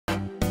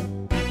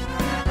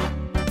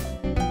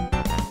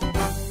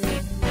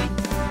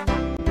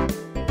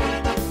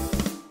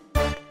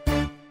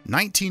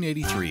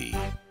1983.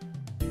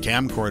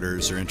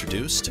 Camcorders are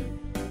introduced.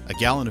 A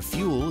gallon of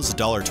fuel is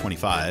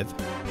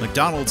 $1.25.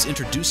 McDonald's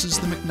introduces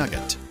the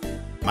McNugget.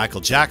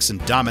 Michael Jackson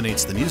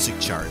dominates the music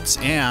charts,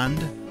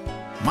 and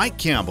Mike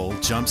Campbell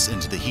jumps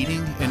into the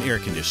heating and air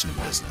conditioning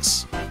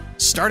business.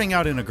 Starting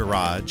out in a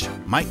garage,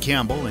 Mike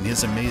Campbell and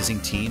his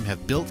amazing team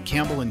have built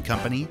Campbell &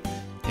 Company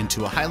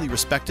into a highly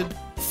respected,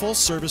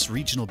 full-service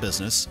regional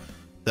business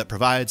that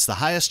provides the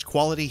highest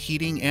quality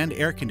heating and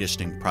air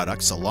conditioning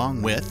products,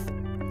 along with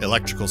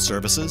electrical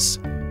services,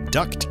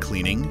 duct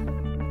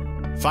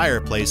cleaning,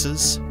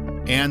 fireplaces,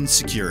 and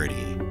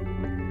security.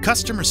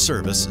 Customer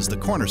service is the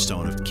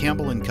cornerstone of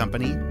Campbell &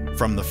 Company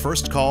from the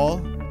first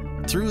call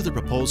through the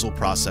proposal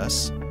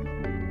process,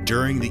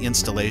 during the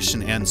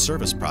installation and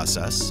service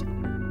process,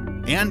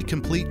 and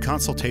complete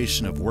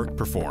consultation of work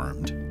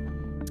performed.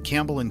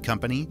 Campbell &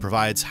 Company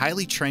provides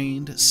highly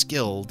trained,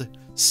 skilled,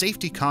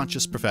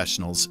 safety-conscious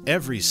professionals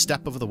every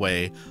step of the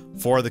way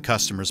for the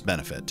customer's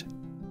benefit.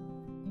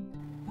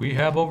 We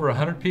have over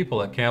 100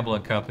 people at Campbell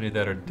 & Company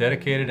that are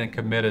dedicated and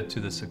committed to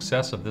the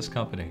success of this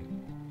company.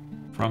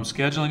 From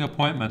scheduling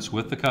appointments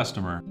with the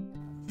customer,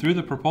 through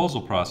the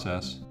proposal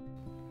process,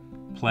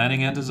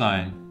 planning and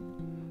design,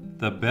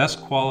 the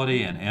best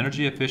quality and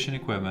energy-efficient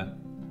equipment,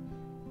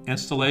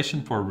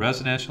 installation for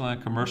residential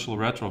and commercial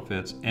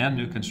retrofits and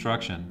new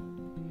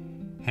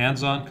construction,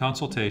 hands-on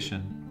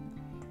consultation,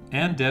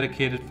 and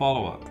dedicated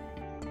follow-up.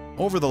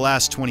 Over the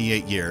last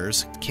 28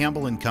 years,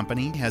 Campbell &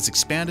 Company has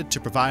expanded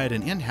to provide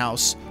an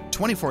in-house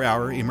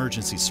 24-hour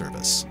emergency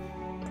service.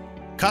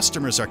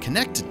 Customers are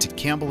connected to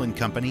Campbell &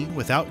 Company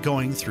without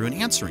going through an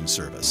answering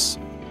service.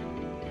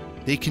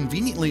 They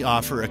conveniently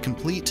offer a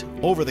complete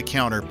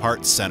over-the-counter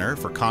parts center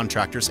for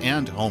contractors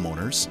and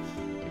homeowners,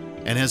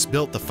 and has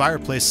built the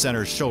Fireplace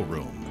Center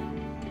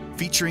showroom,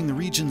 featuring the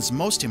region's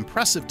most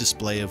impressive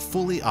display of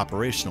fully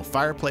operational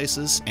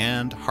fireplaces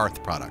and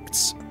hearth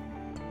products.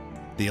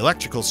 The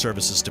Electrical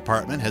Services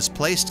Department has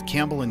placed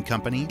Campbell &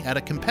 Company at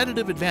a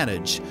competitive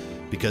advantage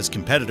because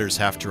competitors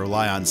have to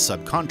rely on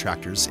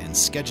subcontractors and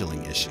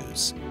scheduling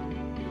issues.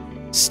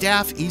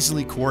 Staff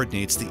easily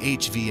coordinates the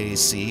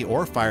HVAC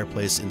or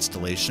fireplace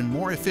installation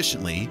more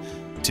efficiently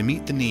to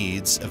meet the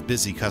needs of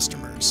busy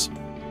customers.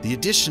 The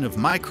addition of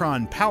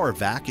Micron Power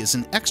Vac is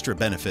an extra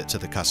benefit to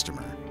the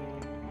customer.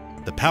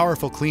 The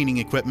powerful cleaning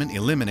equipment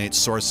eliminates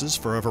sources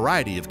for a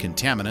variety of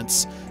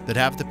contaminants that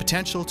have the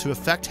potential to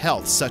affect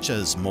health, such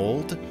as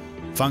mold,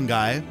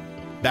 fungi,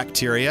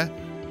 bacteria,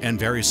 and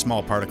very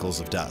small particles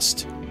of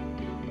dust.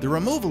 The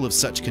removal of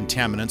such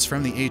contaminants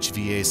from the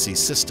HVAC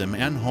system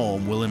and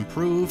home will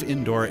improve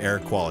indoor air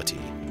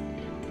quality.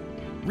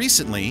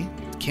 Recently,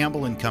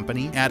 Campbell &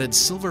 Company added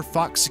Silver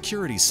Fox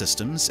security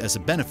systems as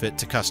a benefit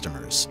to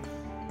customers.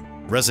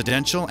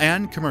 Residential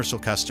and commercial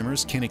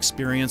customers can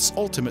experience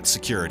ultimate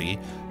security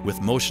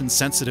with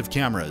motion-sensitive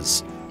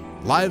cameras,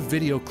 live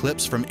video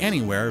clips from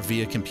anywhere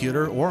via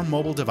computer or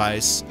mobile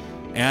device,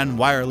 and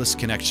wireless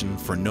connection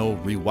for no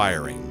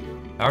rewiring.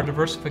 Our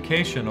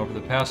diversification over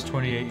the past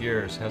 28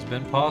 years has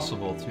been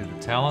possible through the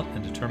talent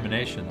and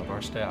determination of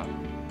our staff.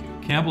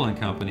 Campbell &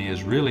 Company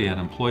is really an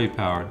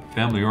employee-powered,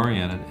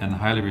 family-oriented, and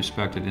highly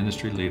respected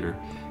industry leader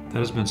that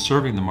has been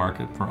serving the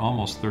market for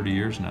almost 30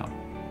 years now.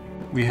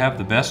 We have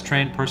the best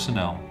trained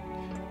personnel.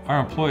 Our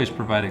employees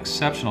provide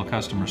exceptional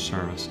customer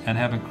service and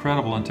have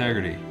incredible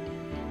integrity.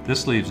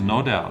 This leaves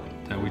no doubt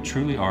that we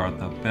truly are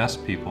the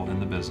best people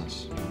in the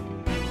business.